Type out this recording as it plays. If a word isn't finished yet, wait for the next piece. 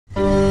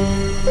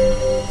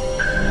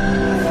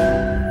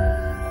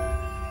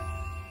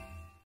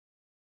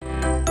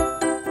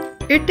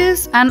It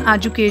is an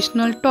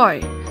educational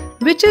toy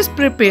which is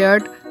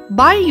prepared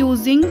by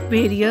using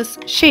various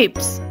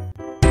shapes.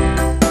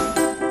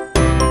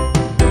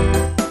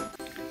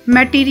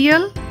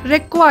 Material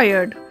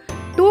required: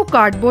 2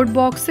 cardboard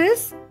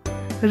boxes,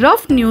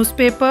 rough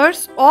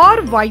newspapers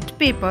or white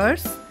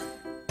papers,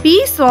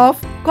 piece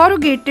of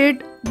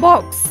corrugated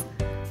box,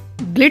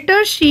 glitter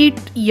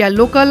sheet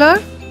yellow color,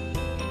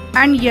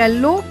 and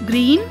yellow,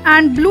 green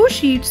and blue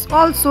sheets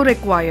also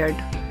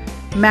required.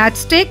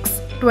 Matchsticks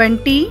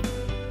 20,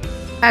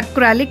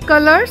 acrylic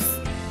colors,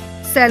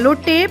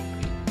 sellotape,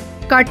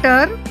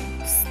 cutter,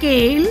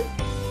 scale,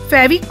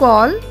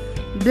 fevicol,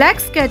 black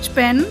sketch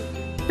pen,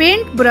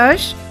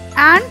 paintbrush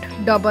and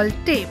double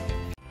tape.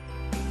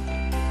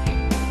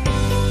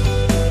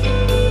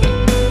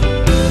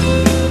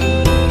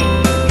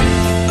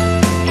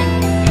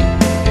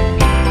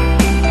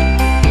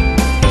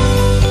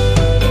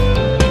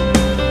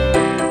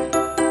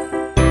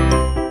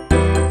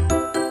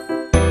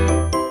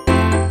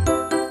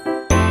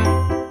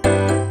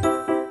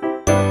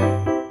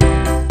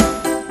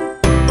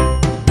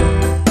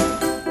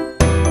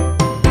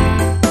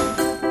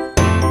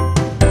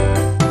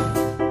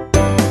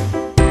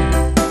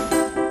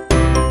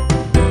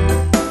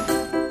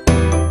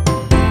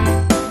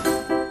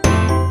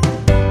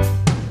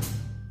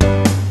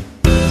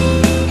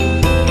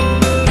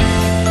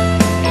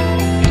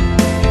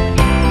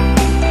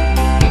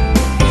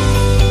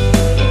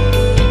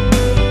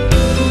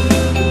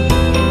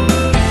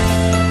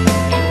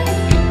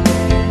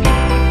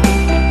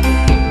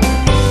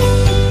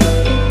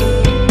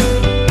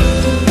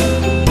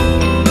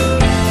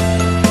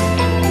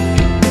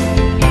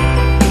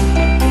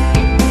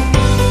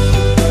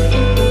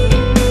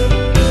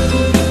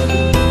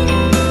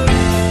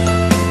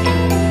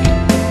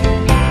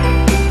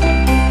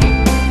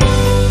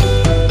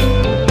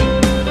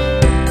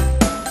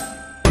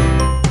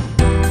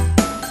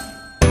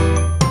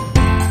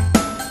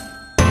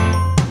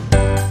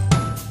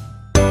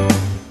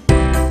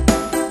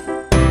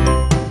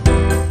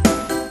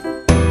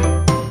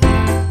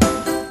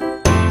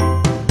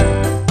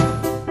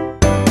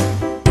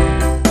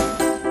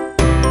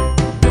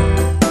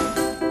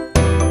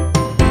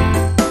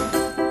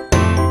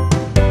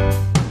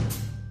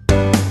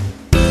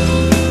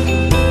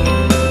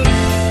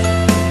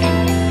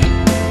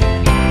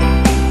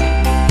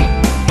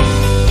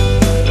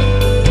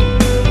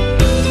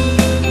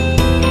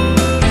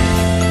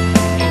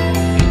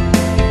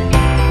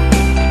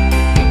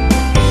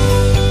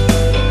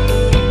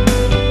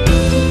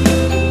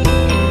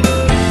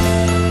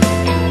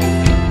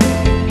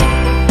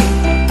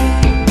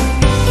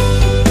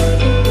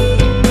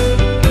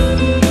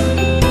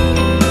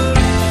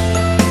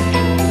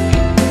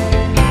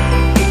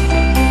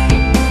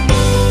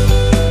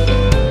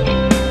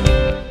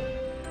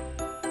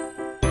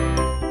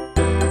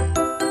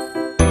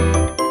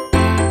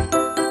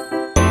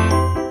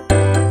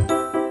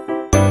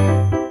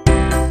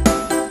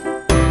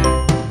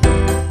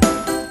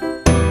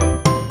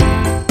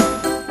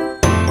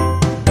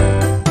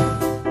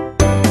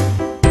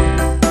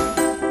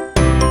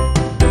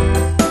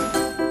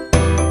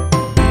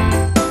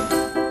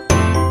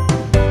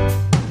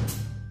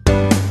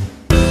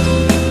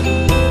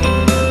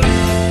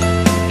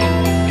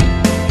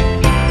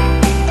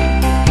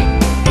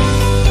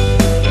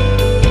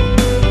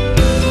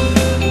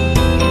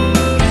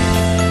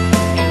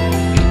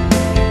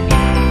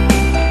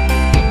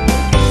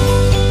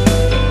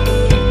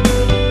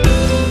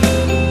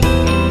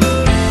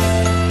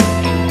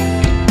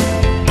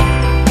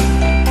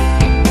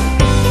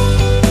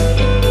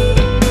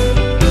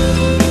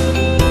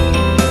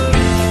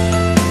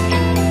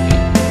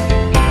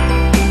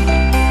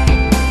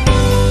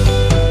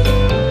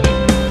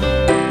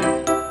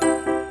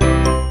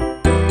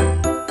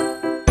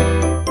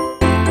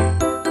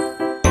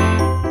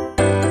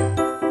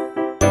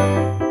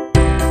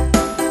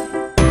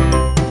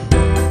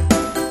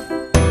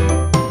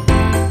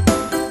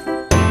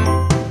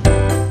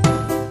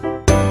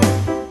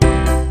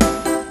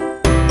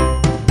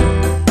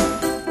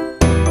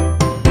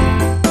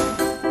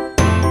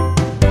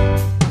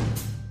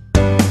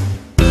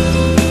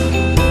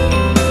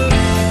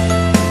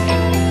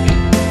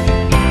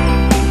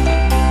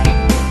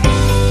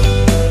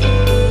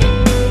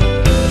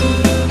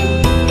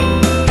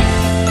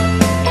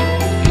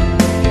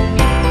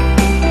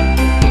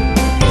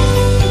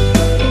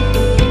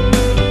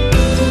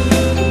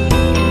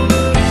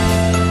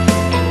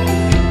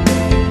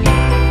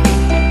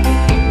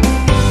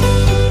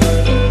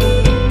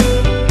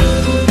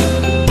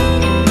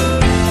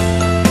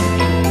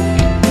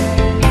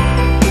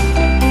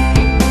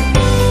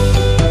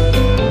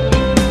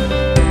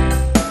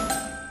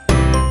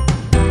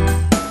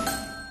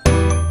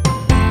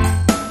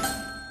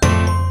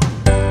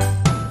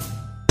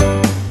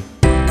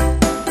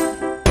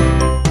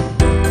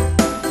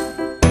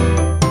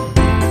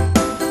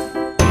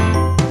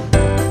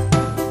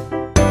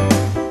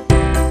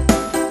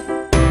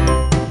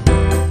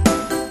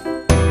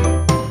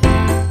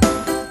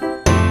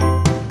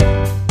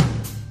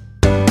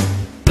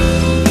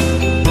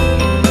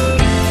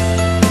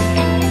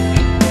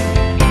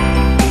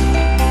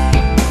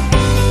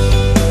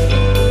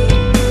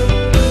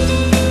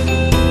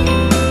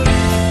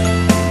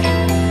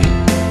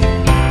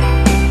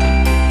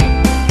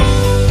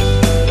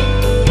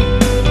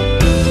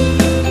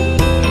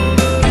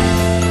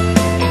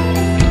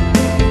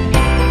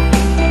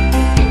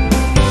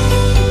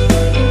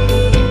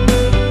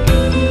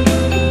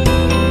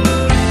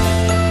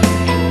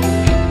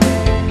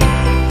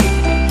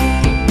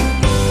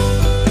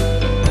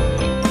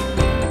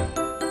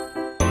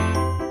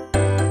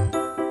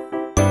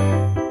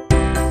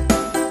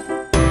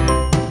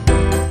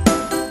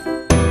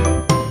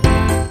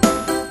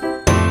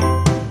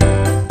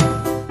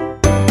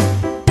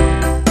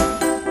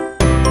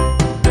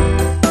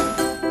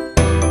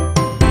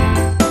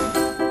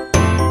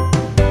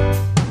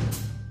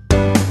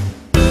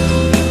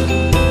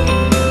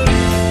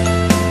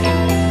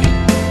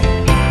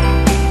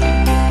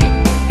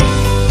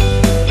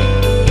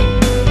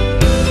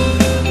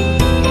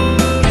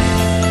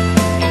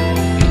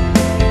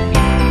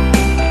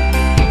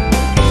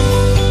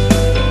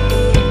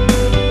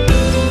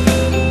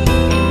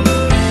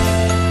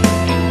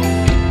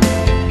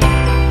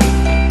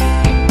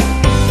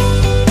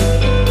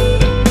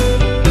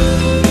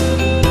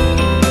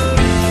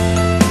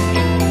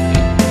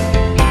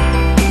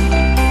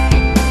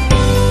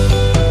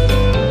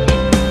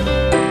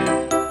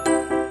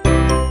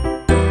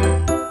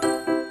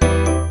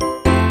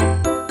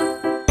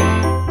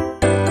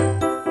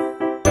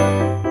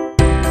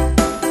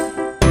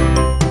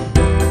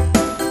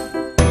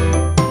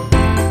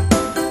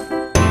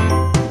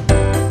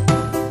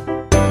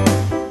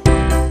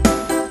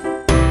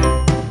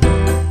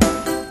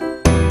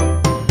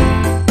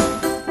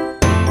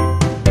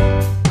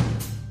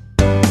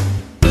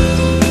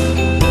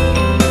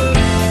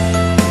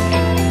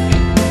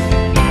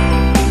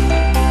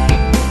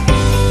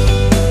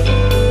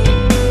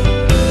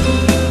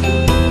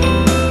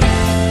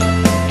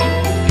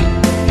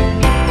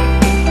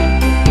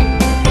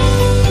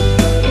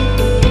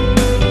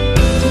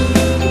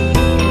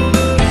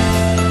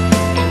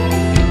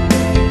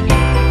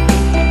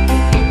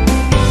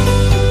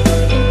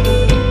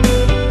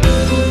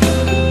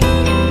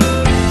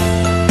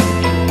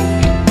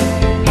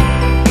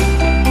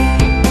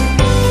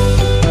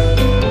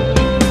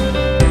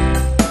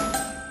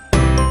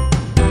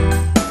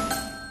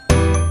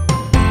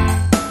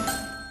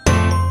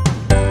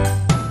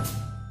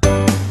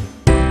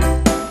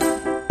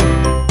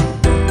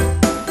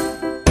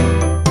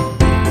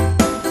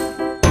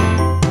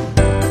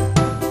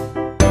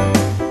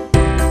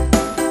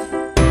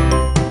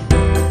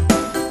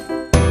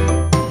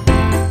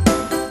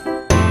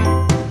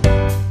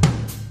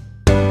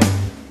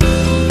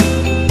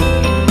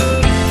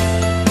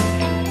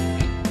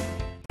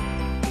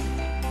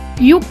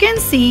 You can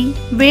see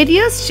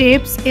various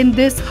shapes in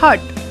this hut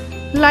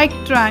like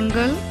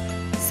triangle,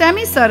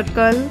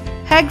 semicircle,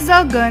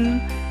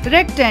 hexagon,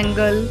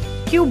 rectangle,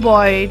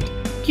 cuboid,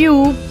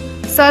 cube,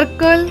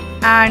 circle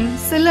and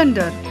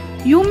cylinder.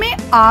 You may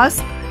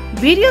ask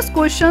various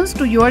questions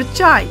to your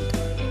child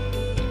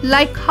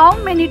like how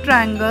many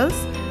triangles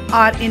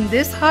are in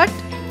this hut,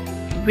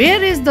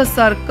 where is the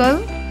circle,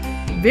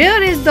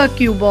 where is the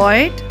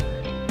cuboid,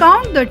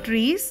 count the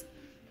trees.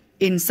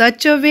 In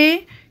such a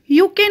way,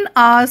 you can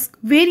ask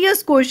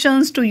various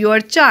questions to your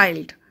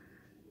child.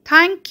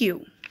 Thank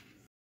you.